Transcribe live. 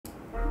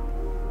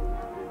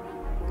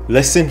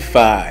Lesson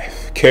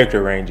 5,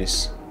 character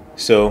ranges.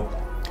 So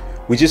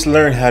we just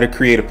learned how to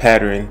create a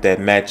pattern that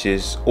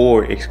matches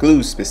or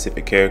excludes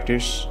specific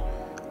characters.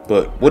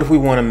 But what if we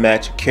want to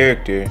match a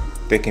character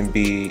that can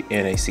be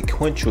in a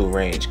sequential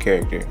range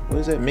character? What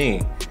does that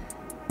mean?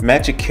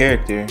 Match a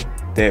character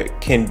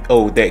that can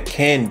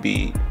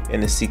be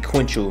in a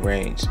sequential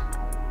range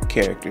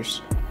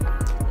characters.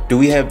 Do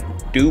we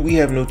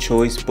have no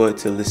choice but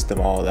to list them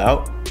all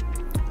out?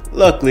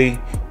 Luckily,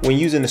 when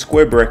using the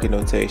square bracket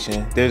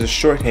notation, there's a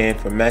shorthand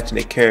for matching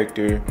a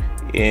character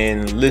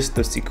in list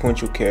of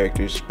sequential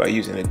characters by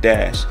using a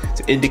dash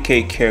to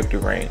indicate character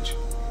range.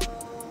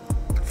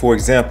 For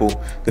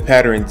example, the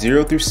pattern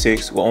 0 through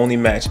 6 will only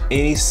match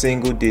any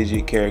single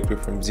digit character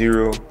from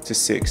 0 to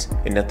 6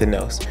 and nothing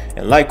else.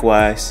 And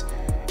likewise,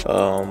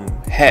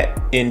 hat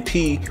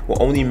NP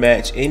will only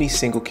match any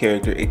single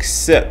character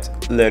except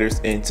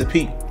letters N to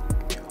P.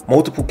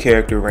 Multiple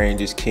character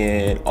ranges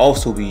can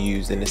also be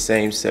used in the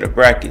same set of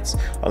brackets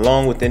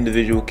along with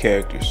individual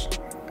characters.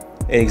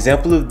 An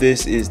example of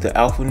this is the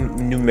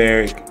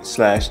alphanumeric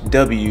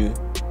 /W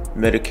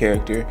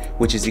metacharacter,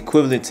 which is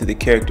equivalent to the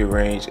character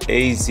range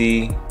AZ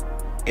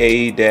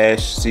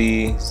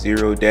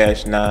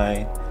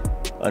A-C0-9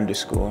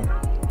 underscore.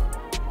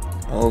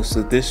 Oh,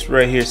 so this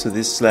right here, so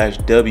this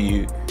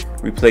 /W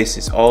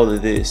replaces all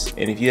of this,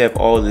 and if you have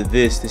all of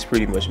this, this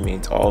pretty much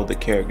means all the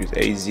characters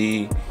AZ.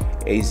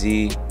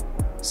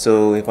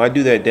 So if I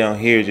do that down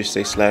here, just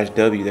say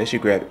 /W, that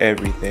should grab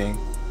everything.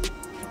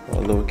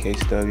 Or lowercase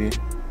w.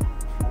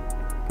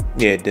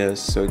 Yeah, it does.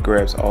 So it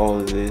grabs all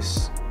of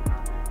this.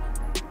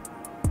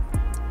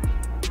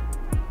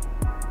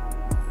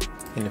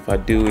 And if I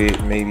do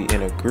it maybe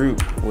in a group,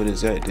 what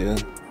does that do?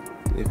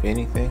 If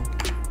anything,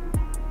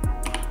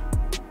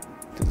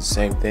 do the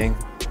same thing.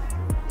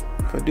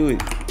 If I do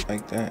it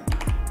like that,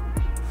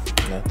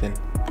 nothing.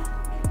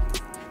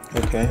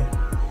 Okay.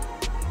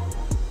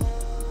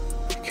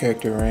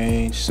 Character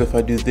range. So if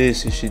I do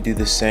this, it should do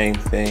the same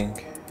thing.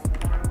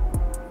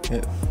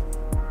 Yep.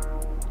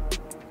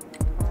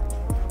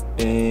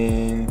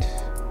 And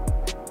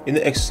in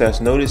the exercise,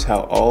 notice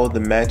how all the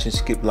match and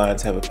skip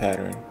lines have a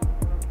pattern.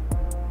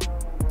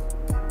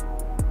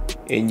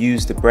 And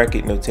use the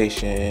bracket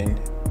notation.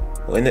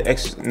 Well, in the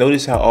exercise,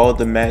 notice how all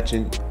the match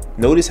and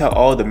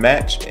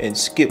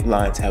skip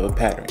lines have a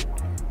pattern.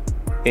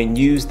 And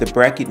use the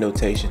bracket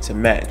notation to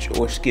match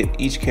or skip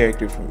each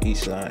character from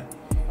each line.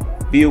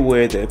 Be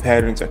aware that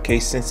patterns are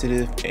case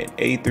sensitive and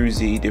A through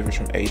Z differs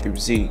from A through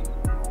Z.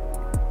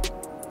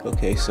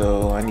 Okay,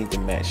 so I need to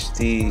match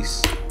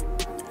these.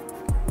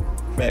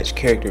 Match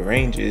character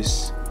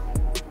ranges.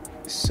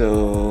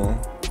 So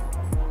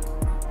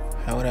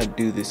how would I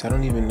do this? I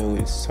don't even know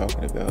what it's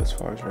talking about as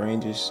far as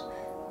ranges.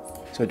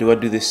 So do I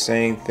do the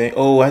same thing?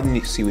 Oh, I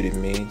need to see what it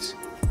means.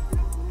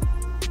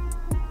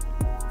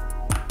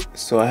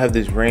 So I have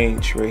this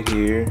range right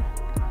here,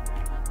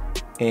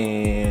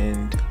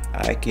 and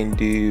I can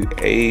do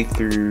A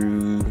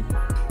through,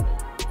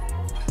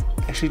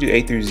 actually do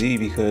A through Z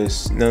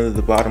because none of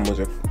the bottom ones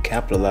are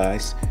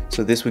capitalized.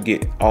 So this would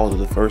get all of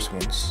the first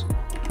ones.